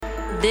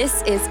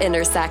This is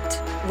Intersect,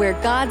 where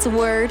God's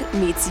Word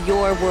meets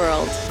your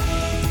world.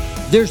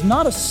 There's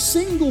not a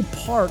single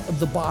part of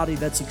the body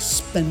that's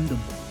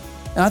expendable.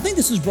 And I think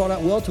this is brought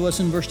out well to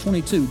us in verse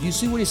 22. Do you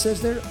see what he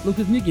says there? Look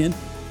with me again.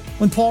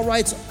 When Paul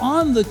writes,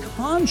 on the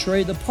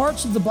contrary, the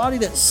parts of the body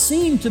that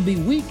seem to be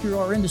weaker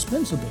are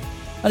indispensable.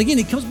 And again,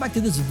 it comes back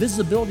to this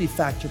visibility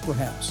factor,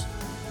 perhaps,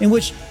 in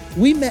which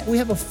we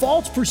have a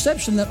false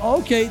perception that,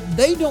 okay,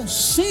 they don't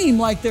seem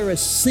like they're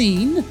as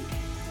seen.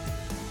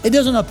 It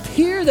doesn't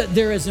appear that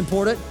they're as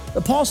important.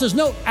 But Paul says,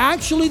 no,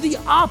 actually the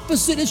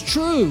opposite is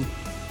true.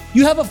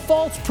 You have a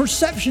false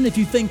perception if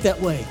you think that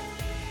way,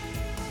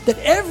 that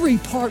every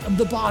part of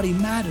the body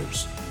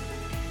matters.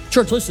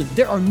 Church, listen,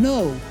 there are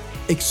no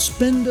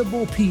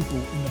expendable people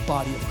in the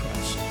body of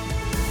Christ.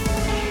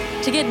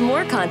 To get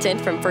more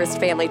content from First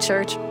Family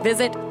Church,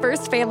 visit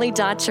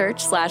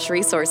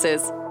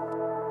firstfamily.church/resources.